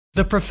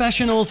The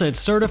professionals at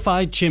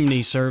Certified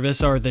Chimney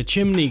Service are the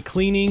chimney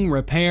cleaning,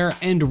 repair,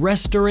 and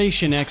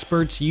restoration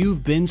experts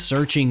you've been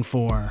searching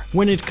for.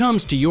 When it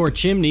comes to your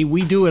chimney,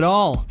 we do it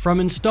all, from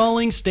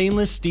installing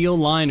stainless steel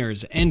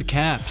liners and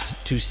caps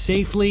to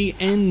safely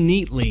and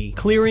neatly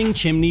clearing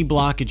chimney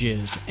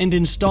blockages and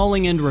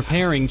installing and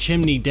repairing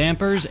chimney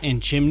dampers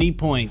and chimney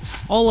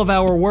points. All of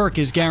our work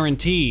is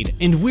guaranteed,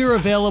 and we're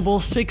available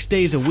 6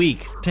 days a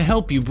week to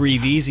help you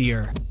breathe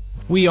easier.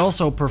 We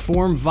also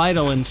perform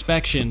vital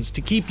inspections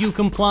to keep you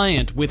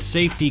compliant with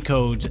safety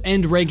codes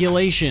and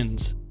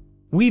regulations.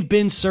 We've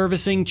been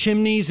servicing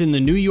chimneys in the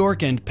New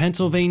York and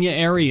Pennsylvania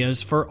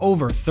areas for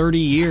over 30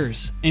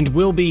 years, and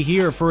we'll be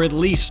here for at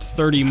least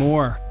 30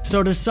 more.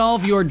 So to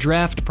solve your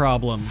draft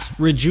problems,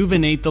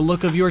 rejuvenate the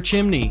look of your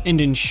chimney, and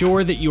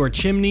ensure that your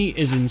chimney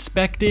is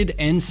inspected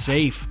and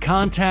safe,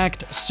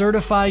 contact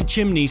Certified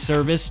Chimney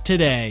Service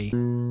today.